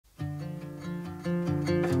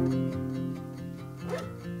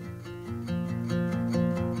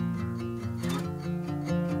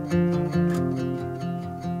Your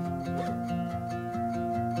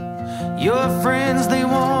friends, they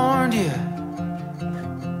warned you,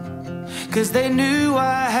 'cause they knew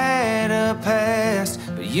I had a past,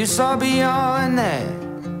 but you saw beyond that.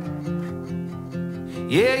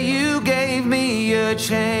 Yeah, you gave me a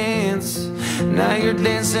chance. Now you're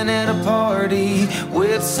dancing at a party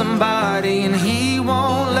with somebody, and he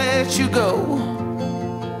won't let you go.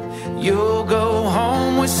 You'll go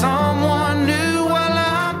home with someone new while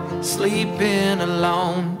I'm sleeping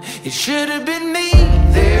alone. It should have been me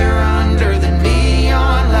there under the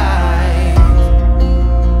neon light,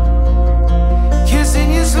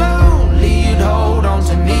 kissing you slowly. You'd hold on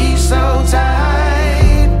to me so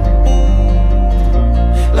tight,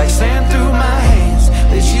 like sand through my hands,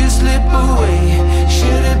 let you slip away.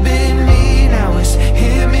 Should have been me, now it's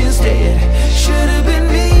him instead. Should have been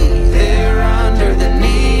me there under the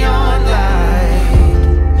neon light.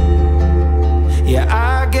 Yeah,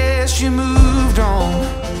 I guess you moved on.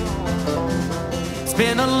 It's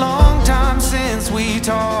been a long time since we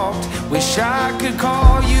talked. Wish I could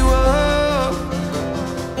call you up,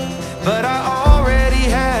 but I already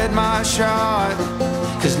had my shot.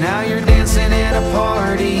 'Cause now you're dancing at a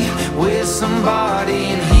party with somebody,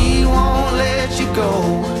 and he won't let you go.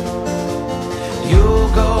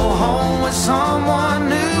 You'll go home with someone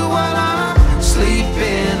new while I'm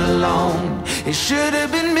sleeping alone. It should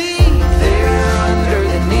have been me there under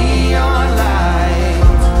the neon light,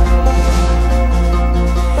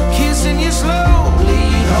 kissing you slowly.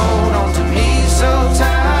 You'd hold